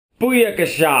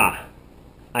Booyakasha!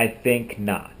 I think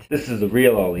not. This is the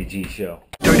real Ali G show.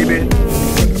 Dirty bit.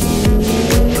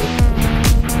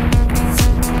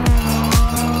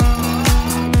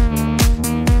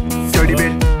 Dirty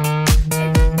bit.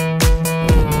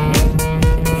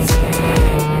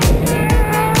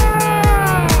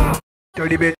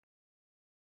 Dirty bit.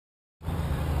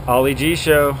 Ali G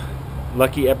show.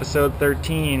 Lucky episode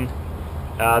 13.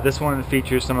 This one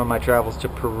features some of my travels to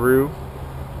Peru.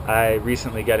 I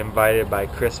recently got invited by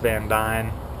Chris Van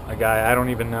Dyne, a guy I don't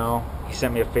even know. He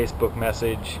sent me a Facebook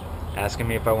message asking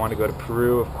me if I wanted to go to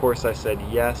Peru. Of course I said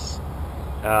yes.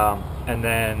 And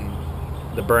then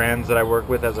the brands that I work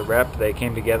with as a rep, they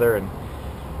came together and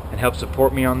helped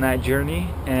support me on that journey.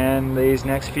 And these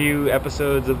next few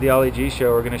episodes of the Ali G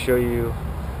show are going to show you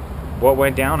what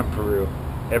went down in Peru.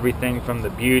 Everything from the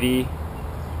beauty,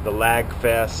 the lag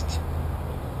fest,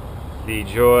 the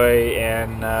joy,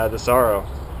 and the sorrow.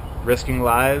 Risking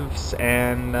lives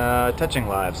and touching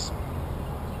lives.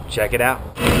 Check it out.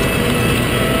 Here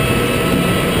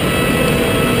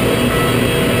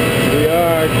we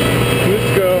are,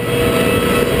 Cusco,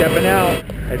 stepping out.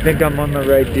 I think I'm on the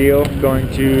right deal.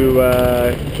 Going to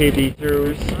KB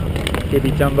Tours,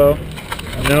 KB Tumbo.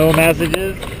 No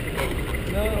messages.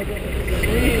 No,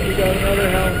 sweet, we got another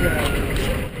helmet.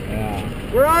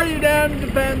 Yeah. Where are you down in the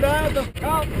Bandada?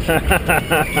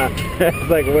 It's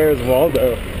like, where's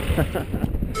Waldo?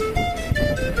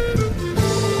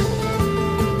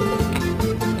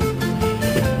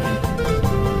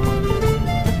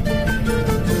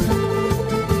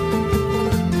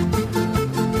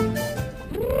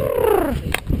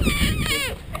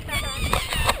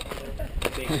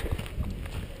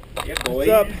 What's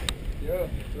up?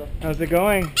 How's it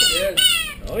going? Good.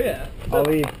 Oh yeah.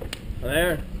 Ali.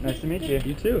 There. Nice to meet you.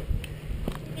 You too.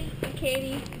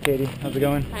 Katie. Katie, how's it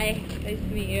going? Hi. Nice to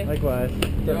meet you. Likewise.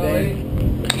 Charlie.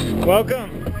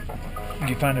 Welcome. Did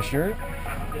you find a shirt?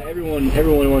 Yeah,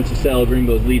 everyone wants to sell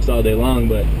Gringo's Leafs all day long,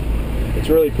 but it's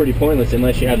really pretty pointless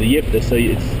unless you have the Yipta. So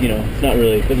it's not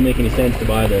really. It doesn't make any sense to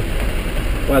buy the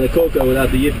cocoa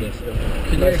without the Yipta. So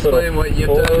can you explain what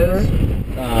Yipta is?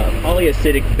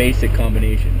 Polyacidic basic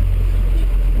combination.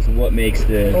 Is what makes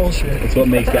the it's what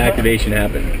makes the activation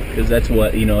happen, because that's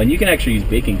what and you can actually use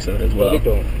baking soda as well.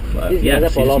 But yeah,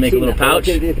 so you just make a little pouch.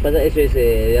 And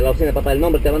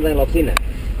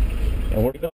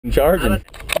we're in charge.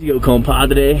 You go,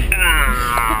 compadre.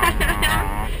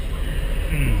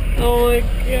 Oh my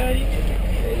god.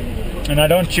 And I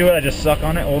don't chew it, I just suck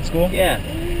on it, old school? Yeah.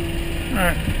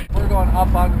 Alright. We're going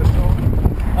up onto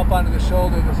the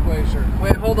shoulder of this glacier.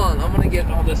 Wait, hold on. I'm gonna get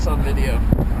all this on video.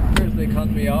 They come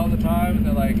to me all the time and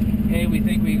they're like, hey, we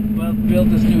think we built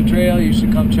this new trail, you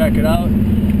should come check it out.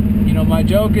 My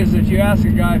joke is, if you ask a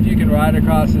guy if you can ride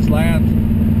across this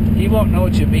land, he won't know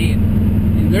what you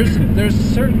mean. There's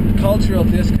certain cultural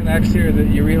disconnects here that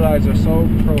you realize are so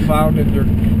profound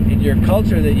in your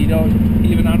culture that you don't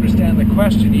even understand the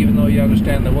question, even though you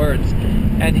understand the words.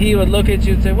 And he would look at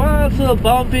you and say, well, it's a little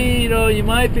bumpy, you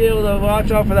might be able to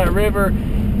watch out for that river.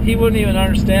 He wouldn't even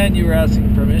understand you were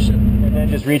asking permission. And then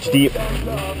just reach deep.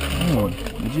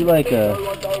 Would you like a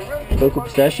cocoa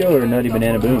pistachio or a nutty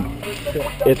banana boom?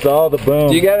 It's all the boom.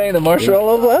 Do you got any of the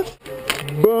marshmallows left?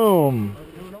 Boom!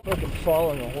 I'm fucking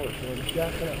following a horse, so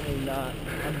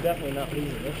I'm definitely not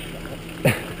losing this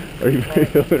shot. Are you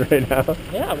filming right now?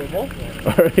 Yeah, we're both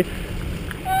Alright.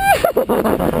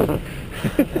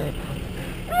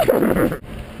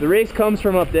 The race comes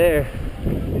from up there.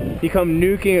 You come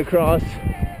nuking across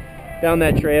down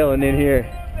that trail and in here.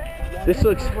 This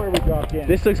looks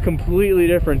completely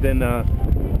different than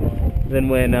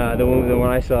when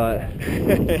I saw it.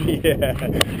 Yeah.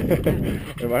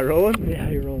 Am I rolling? Yeah,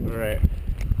 you're rolling. All right.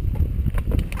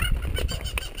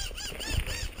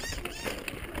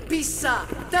 Pizza.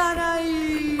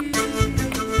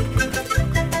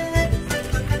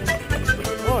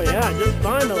 Oh yeah, just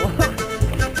find a lot.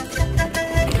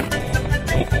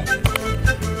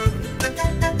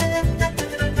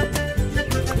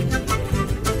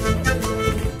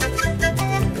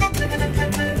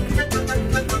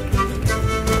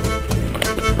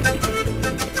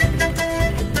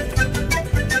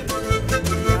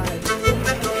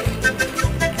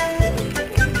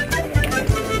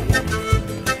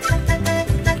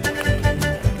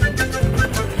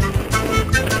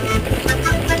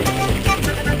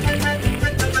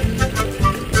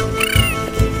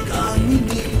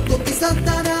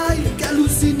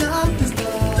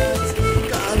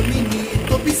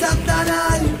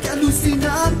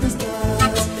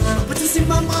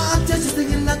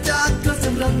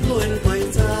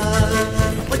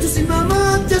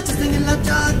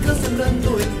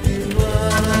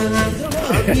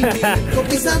 Caminito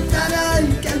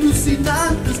pisantaray, que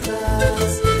alucinante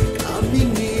estás.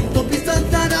 Caminito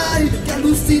pisantaray, que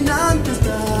alucinante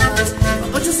estás.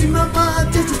 Papachos y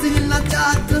mamaches, yo estoy en la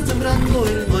chacra sembrando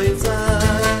el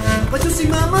maizal. Papachos y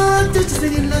mamaches, yo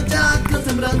estoy en la chacra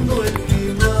sembrando el maizal.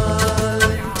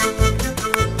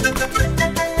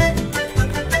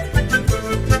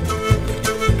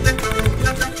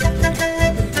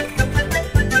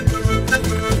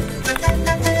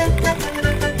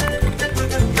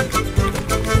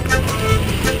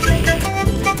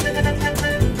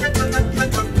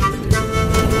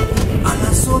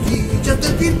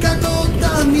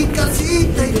 A mi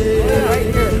casita iré,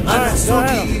 a las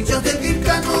orillas del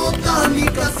Vircanota, a mi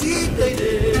casita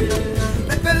iré.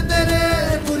 Me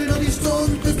perderé por el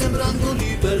horizonte sembrando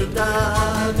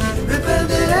libertad. Me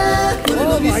perderé por el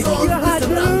horizonte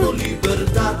sembrando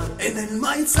libertad. En el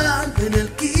maizal, en el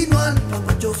quinoal,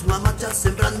 papachos, mamachas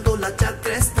sembrando la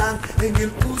chacra están. En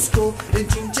el Cusco, en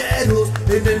Chincheros,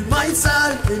 en el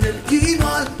maizal, en el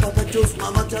quinoal, papachos,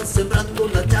 mamachas sembrando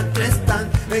la chacra están.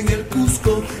 En el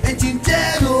Cusco, en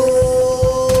Chincheros.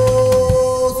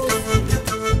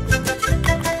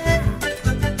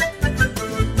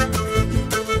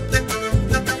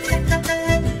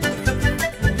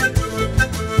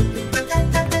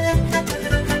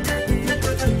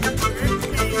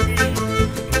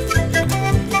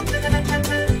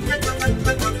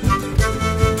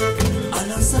 A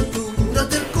las alturas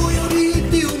del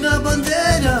Coyoriti una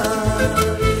bandera.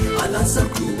 A las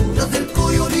alturas del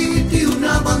Coyoriti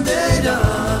una bandera.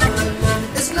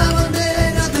 Es la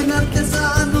bandera del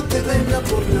artesano que vela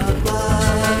por la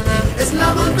paz. Es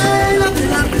la bandera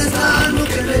del artesano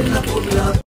que vela por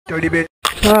la paz. Dirty bit.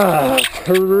 Ah,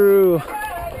 Peru.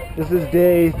 This is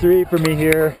day 3 for me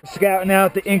here. Scouting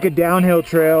out the Inca downhill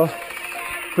trail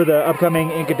for the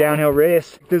upcoming Inca downhill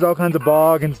race. There's all kinds of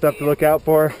bog and stuff to look out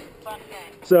for.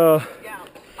 So,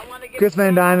 Chris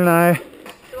Van Dyne and I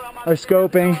are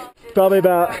scoping. Probably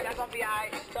about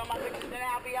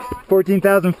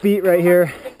 14,000 feet right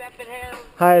here.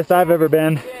 Highest I've ever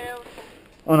been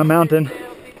on a mountain.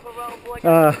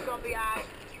 And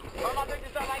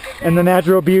the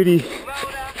natural beauty.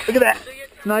 Look at that.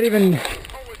 It's not even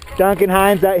Duncan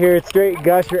Hines out here. It's straight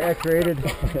Gusher X-rated.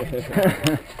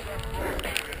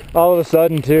 All of a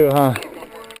sudden too, huh?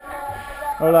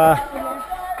 Hola.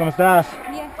 ¿Cómo estás?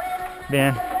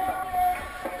 Bien.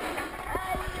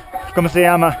 ¿Cómo se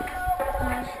llama?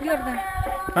 Jordan.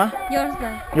 Huh?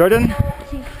 Jordan. Jordan?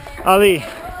 Sí. Ali.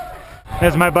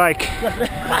 There's my bike.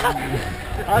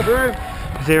 Hi, bro.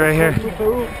 See right here.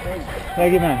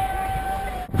 Thank you, man.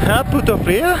 Ah, puto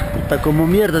frío? Está como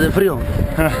mierda de frío.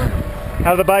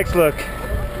 How the bikes look?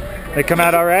 They come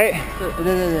out all right?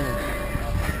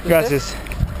 Gracias.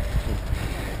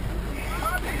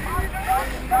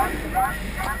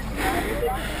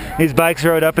 These bikes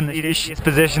rode up in the shittiest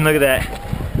position. Look at that.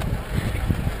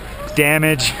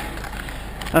 Damage.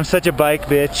 I'm such a bike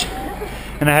bitch.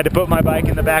 And I had to put my bike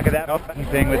in the back of that fucking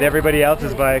thing with everybody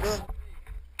else's bikes.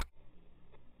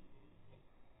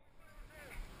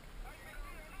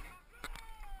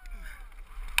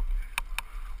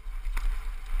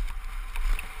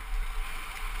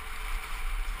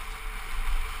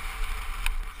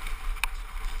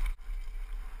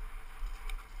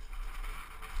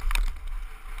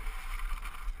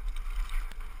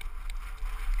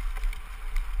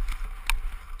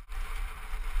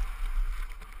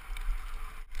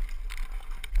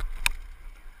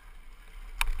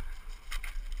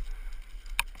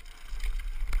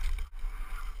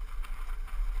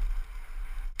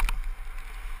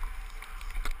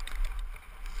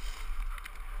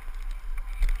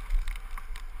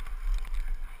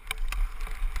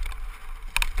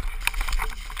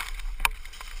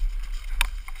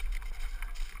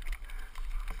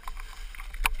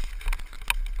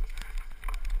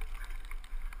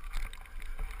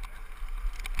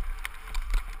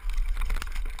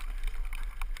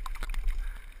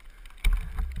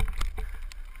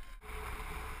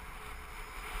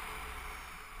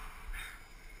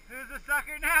 Who's the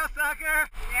sucker now, sucker?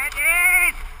 Get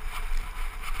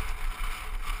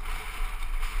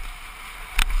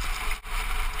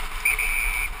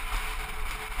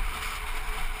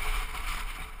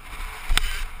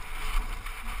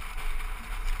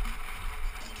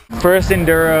in! First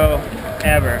enduro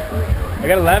ever. I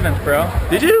got 11th, bro.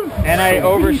 Did you? And I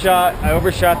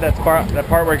overshot that part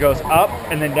where it goes up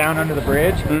and then down under the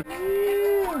bridge.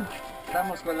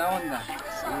 Estamos con la onda.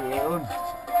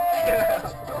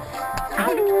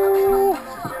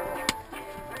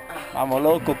 Vamos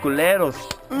loco, culeros.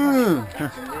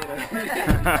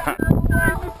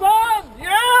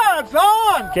 Yeah, it's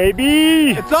on!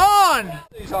 KB! It's on!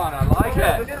 brakes on. I like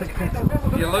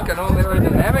it. You're looking all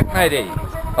aerodynamic, matey.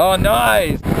 Oh,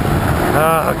 nice.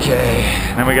 Okay,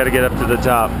 then we got to get up to the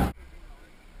top.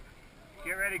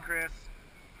 Get ready, Chris.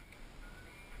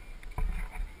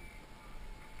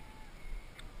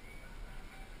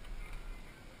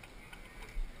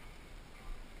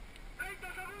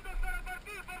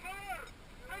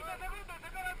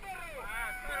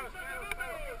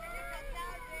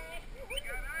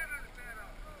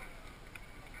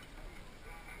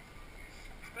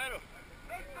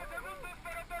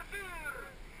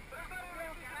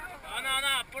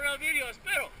 No, puro video,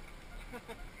 espero.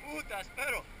 Puta,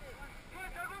 espero.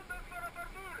 10 segundos para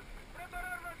partir.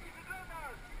 Preparar las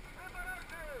bicicletas.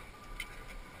 Prepararse.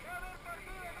 Va a haber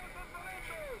partida en estos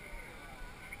momentos.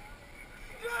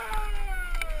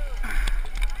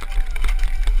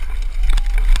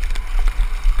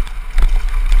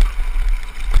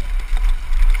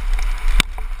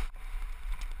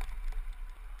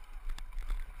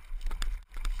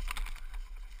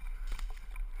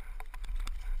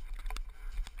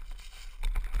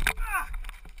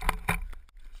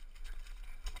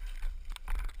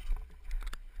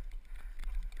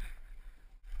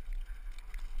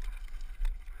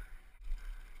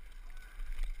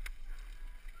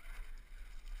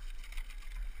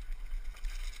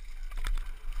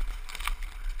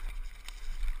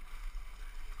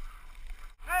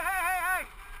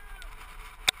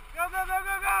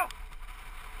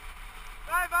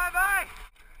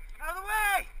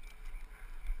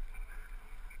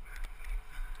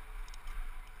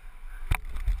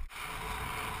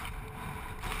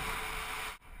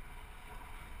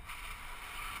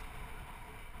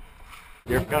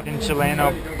 Your fucking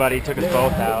Chileno buddy took us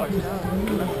both out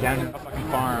down to the fucking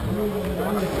farm.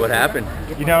 What happened?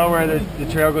 You know where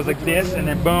the trail goes like this and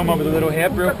then boom over the little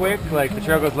hip real quick? Like the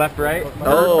trail goes left, right?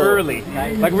 Oh. Early.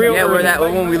 Like real Yeah, early. where that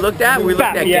when we looked at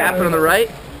Yeah. gap on the right,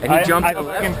 and he jumped I to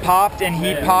the fucking left. popped and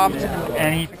he popped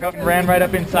and he ran right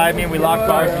up inside me and we locked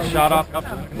bars and shot off up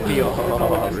the field.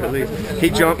 Oh, really? He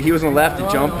jumped. He was on the left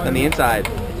to jump on the inside,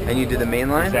 and you did the main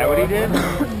line. Is that what he did?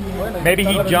 Maybe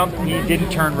he jumped, he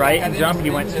didn't turn right and jump, he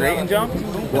went straight and jumped?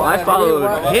 Well, I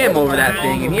followed him over that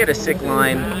thing, and he had a sick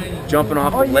line jumping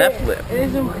off the left lip.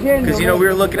 Because, you know, we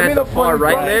were looking at the far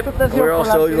right lip, and we were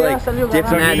also like dipping So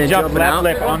that and he then jumped jumping left out.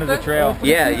 lip onto the trail.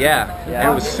 Yeah, and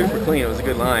it was super clean. It was a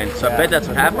good line. So I bet that's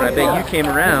what happened. I bet you came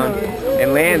around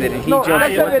and landed, and he jumped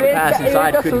once the pass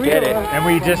inside, couldn't get it. And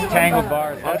we just tangled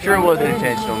bars. I'm sure it wasn't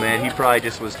intentional, man. He probably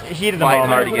just was Heated the fighting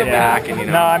moment. hard to get back, and you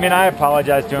know. No, I mean, I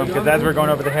apologized to him because as we're going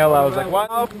over the hill, I was like, why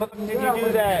the fuck did you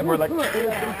do that? And we're like, what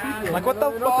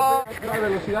the fuck?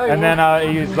 And then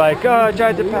he was like, oh, I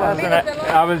tried to pass. And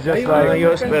I was just like,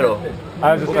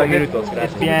 I was just like,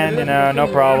 it's bien, you know, no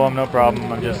problem.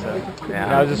 I'm just,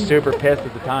 I was just super pissed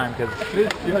at the time because.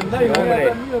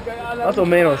 Más o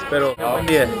menos, pero.